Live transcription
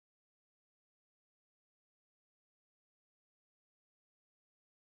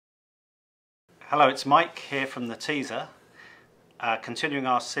Hello, it's Mike here from Netezza, continuing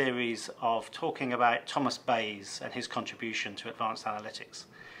our series of talking about Thomas Bayes and his contribution to advanced analytics.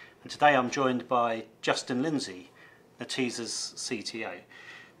 And today I'm joined by Justin Lindsey, Netezza's CTO.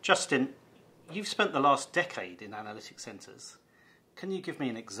 Justin, you've spent the last decade in analytics centres. Can you give me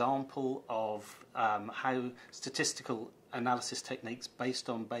an example of how statistical analysis techniques based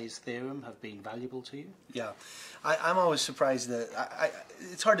on Bayes' theorem have been valuable to you? Yeah, I'm always surprised that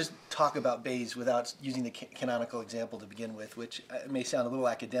it's hard to talk about Bayes without using the canonical example to begin with, which may sound a little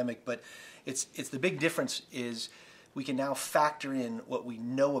academic, but it's the big difference is we can now factor in what we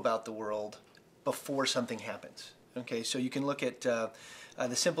know about the world before something happens. Okay, so you can look at the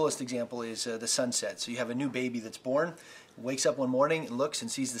simplest example is the sunset. So you have a new baby that's born, wakes up one morning and looks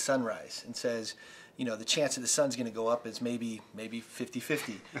and sees the sunrise and says, you know, the chance that the sun's going to go up is maybe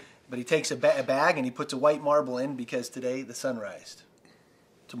 50-50. But he takes a bag and he puts a white marble in because today the sun rised.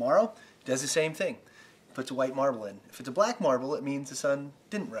 Tomorrow, he does the same thing. Puts a white marble in. If it's a black marble, it means the sun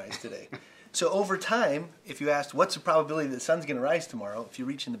didn't rise today. So over time, if you asked what's the probability that the sun's going to rise tomorrow, if you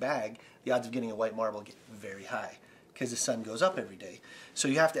reach in the bag, the odds of getting a white marble get very high because the sun goes up every day. So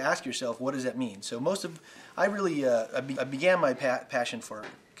you have to ask yourself, what does that mean? So I began my passion for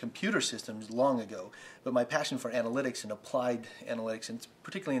computer systems long ago, but my passion for analytics and applied analytics, and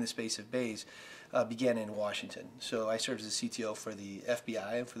particularly in the space of Bayes, began in Washington. So I served as a CTO for the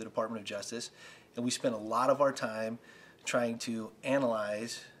FBI and for the Department of Justice, and we spent a lot of our time trying to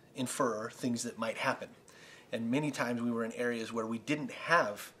analyze, infer things that might happen. And many times we were in areas where we didn't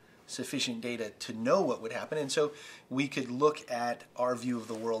have sufficient data to know what would happen, and so we could look at our view of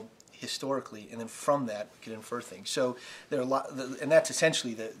the world historically, and then from that we could infer things. So there are a lot, and that's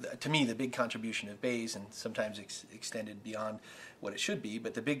essentially to me the big contribution of Bayes, and sometimes extended beyond what it should be.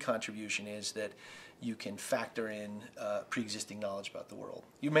 But the big contribution is that you can factor in pre-existing knowledge about the world.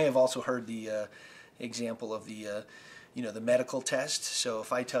 You may have also heard the example of the the medical test. So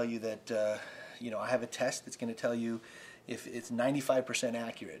if I tell you that I have a test that's going to tell you if it's 95%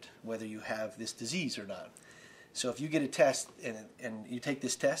 accurate whether you have this disease or not. So if you get a test and you take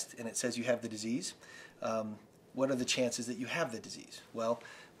this test and it says you have the disease, what are the chances that you have the disease? Well,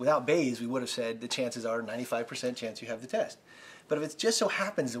 without Bayes, we would have said the chances are 95% chance you have the test. But if it just so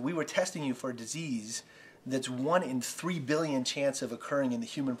happens that we were testing you for a disease that's 1 in 3 billion chance of occurring in the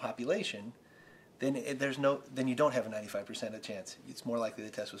human population, then you don't have a 95% chance. It's more likely the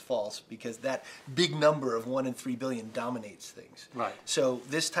test was false because that big number of 1 in 3 billion dominates things. Right. So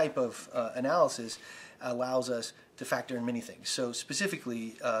this type of analysis allows us to factor in many things. So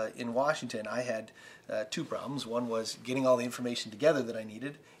specifically in Washington, I had 2 problems. One was getting all the information together that I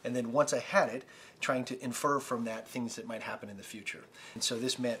needed, and then once I had it, trying to infer from that things that might happen in the future. And so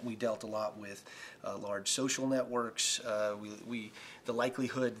this meant we dealt a lot with large social networks, the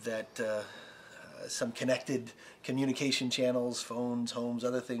likelihood that some connected communication channels, phones, homes,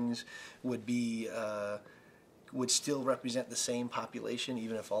 other things would still represent the same population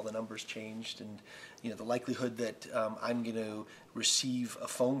even if all the numbers changed, and the likelihood that I'm going to receive a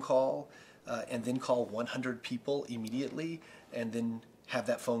phone call and then call 100 people immediately and then have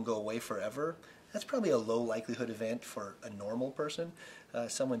that phone go away forever. That's probably a low likelihood event for a normal person.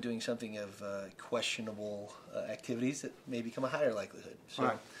 Someone doing something of questionable activities that may become a higher likelihood. So,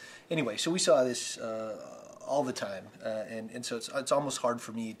 right. Anyway, so we saw this all the time, and so it's almost hard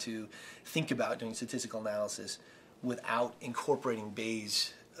for me to think about doing statistical analysis without incorporating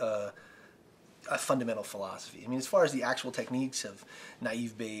Bayes' a fundamental philosophy. I mean, as far as the actual techniques of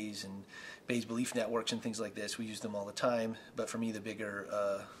naive Bayes and Bayes belief networks and things like this, we use them all the time. But for me, the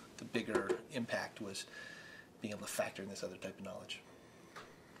bigger impact was being able to factor in this other type of knowledge.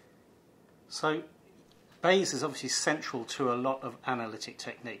 So Bayes is obviously central to a lot of analytic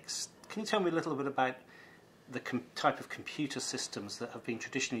techniques. Can you tell me a little bit about the type of computer systems that have been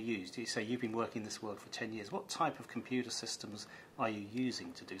traditionally used? You say you've been working in this world for 10 years. What type of computer systems are you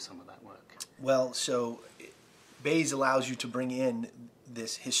using to do some of that work? Well, so Bayes allows you to bring in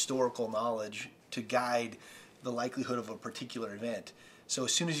this historical knowledge to guide the likelihood of a particular event. So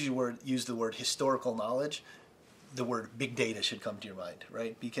as soon as you use the word historical knowledge, the word big data should come to your mind,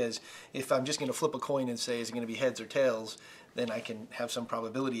 right? Because if I'm just going to flip a coin and say, is it going to be heads or tails, then I can have some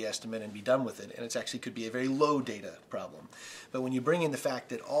probability estimate and be done with it. And it actually could be a very low data problem. But when you bring in the fact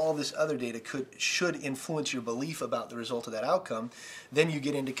that all this other data should influence your belief about the result of that outcome, then you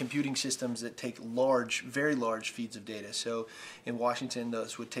get into computing systems that take large, very large feeds of data. So in Washington,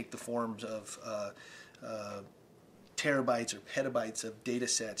 those would take the forms of terabytes or petabytes of data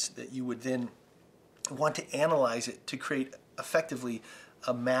sets that you would then want to analyze it to create effectively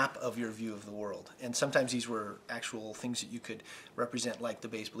a map of your view of the world. And sometimes these were actual things that you could represent, like the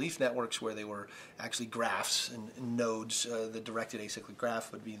Bayes belief networks, where they were actually graphs and nodes. The directed acyclic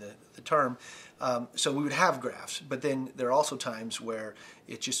graph would be the term. So we would have graphs, but then there are also times where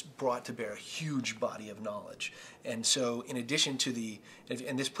it just brought to bear a huge body of knowledge. And so in addition to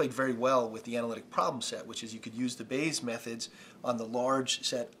and this played very well with the analytic problem set, which is you could use the Bayes methods on the large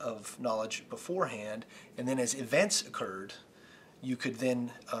set of knowledge beforehand, and then as events occurred, you could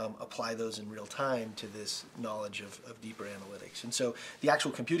then apply those in real time to this knowledge of deeper analytics. And so the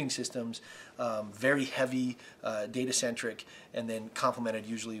actual computing systems, very heavy, data-centric, and then complemented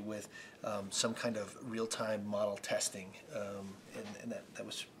usually with some kind of real-time model testing, and that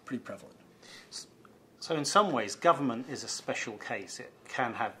was pretty prevalent. So in some ways, government is a special case. It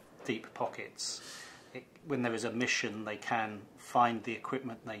can have deep pockets. When there is a mission, they can find the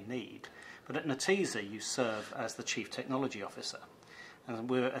equipment they need. But at Netezza, you serve as the Chief Technology Officer. And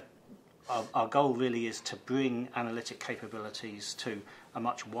our goal really is to bring analytic capabilities to a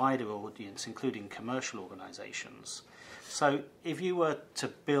much wider audience, including commercial organisations. So if you were to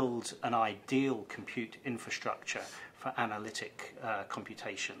build an ideal compute infrastructure for analytic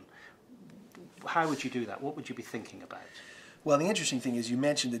computation, how would you do that? What would you be thinking about? Well, the interesting thing is you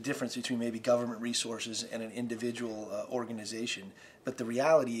mentioned the difference between maybe government resources and an individual organization. But the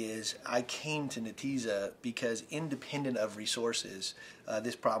reality is I came to Netezza because independent of resources,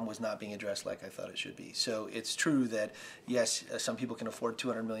 this problem was not being addressed like I thought it should be. So it's true that, yes, some people can afford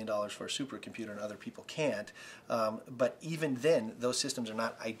 $200 million for a supercomputer and other people can't. But even then, those systems are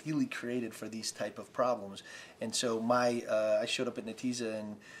not ideally created for these type of problems. And so I showed up at Netezza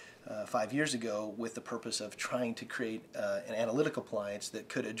and 5 years ago with the purpose of trying to create an analytic appliance that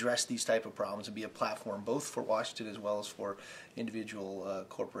could address these type of problems and be a platform both for Washington as well as for individual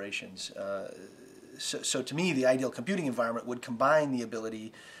corporations. So to me, the ideal computing environment would combine the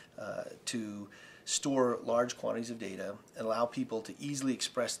ability to store large quantities of data and allow people to easily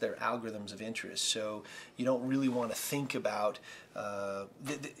express their algorithms of interest. So you don't really want to think about,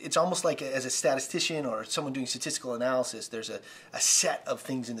 it's almost like as a statistician or someone doing statistical analysis, there's a set of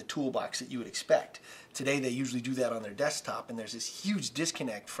things in the toolbox that you would expect. Today they usually do that on their desktop, and there's this huge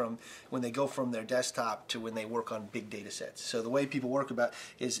disconnect from when they go from their desktop to when they work on big data sets. So the way people work about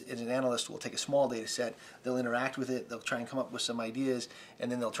is an analyst will take a small data set, they'll interact with it, they'll try and come up with some ideas, and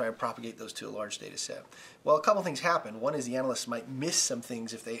then they'll try and propagate those to a large data set. Well, a couple things happen. One is the analysts might miss some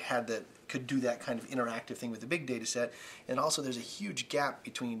things if they could do that kind of interactive thing with the big data set, and also there's a huge gap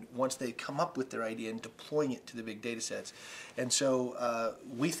between once they come up with their idea and deploying it to the big data sets. And so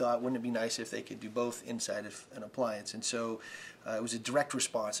we thought, wouldn't it be nice if they could do both inside of an appliance? And so it was a direct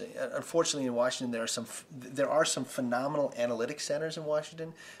response. Unfortunately, in Washington, there are some phenomenal analytics centers in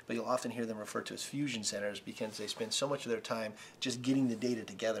Washington, but you'll often hear them referred to as fusion centers because they spend so much of their time just getting the data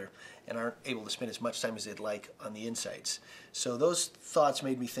together and aren't able to spend as much time as they'd like on the insights. So those thoughts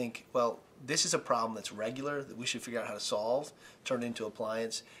made me think, well, this is a problem that's regular that we should figure out how to solve, turn it into an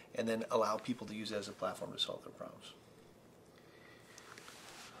appliance, and then allow people to use it as a platform to solve their problems.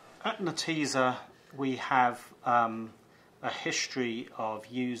 At Netezza, we have a history of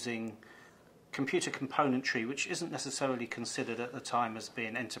using computer componentry, which isn't necessarily considered at the time as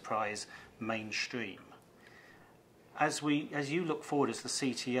being enterprise mainstream. As you look forward as the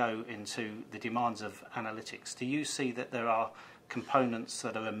CTO into the demands of analytics, do you see that there are components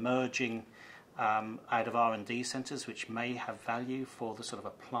that are emerging out of R&D centers which may have value for the sort of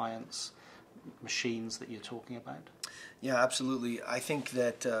appliance machines that you're talking about? Yeah, absolutely. I think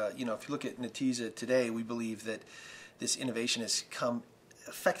that if you look at Netezza today, we believe that this innovation has come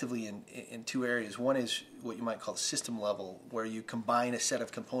effectively in two areas. One is what you might call the system level, where you combine a set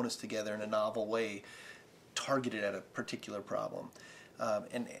of components together in a novel way, targeted at a particular problem,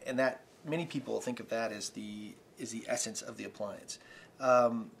 and that many people think of that as the essence of the appliance.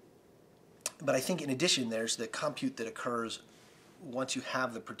 But I think in addition, there's the compute that occurs once you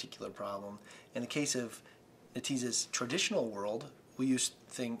have the particular problem. In the case of Netezza's traditional world, we used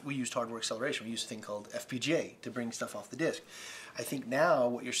hardware acceleration. We used a thing called FPGA to bring stuff off the disk. I think now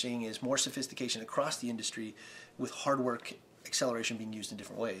what you're seeing is more sophistication across the industry with hardware acceleration being used in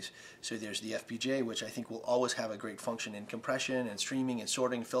different ways. So there's the FPGA, which I think will always have a great function in compression and streaming and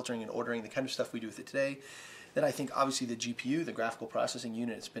sorting, filtering and ordering, the kind of stuff we do with it today. Then I think obviously the GPU, the graphical processing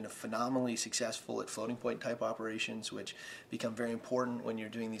unit, has been phenomenally successful at floating point type operations, which become very important when you're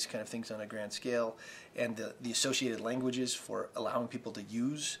doing these kind of things on a grand scale, and the associated languages for allowing people to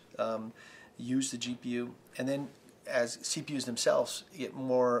use the GPU. And then as CPUs themselves get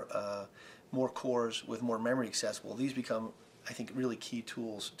more cores with more memory accessible, these become, I think, really key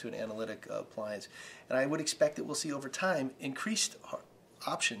tools to an analytic appliance. And I would expect that we'll see over time increased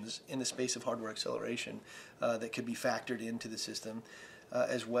options in the space of hardware acceleration that could be factored into the system.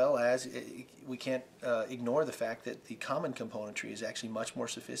 As well as we can't ignore the fact that the common componentry is actually much more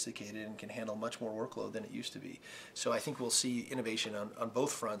sophisticated and can handle much more workload than it used to be. So I think we'll see innovation on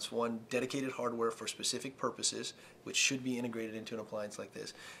both fronts. One, dedicated hardware for specific purposes, which should be integrated into an appliance like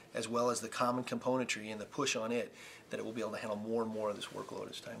this, as well as the common componentry and the push on it, that it will be able to handle more and more of this workload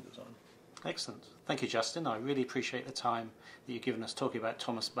as time goes on. Excellent. Thank you, Justin. I really appreciate the time that you've given us talking about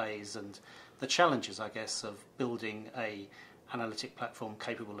Thomas Bayes and the challenges, I guess, of building a analytic platform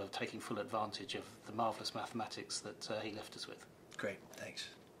capable of taking full advantage of the marvellous mathematics that he left us with. Great, thanks.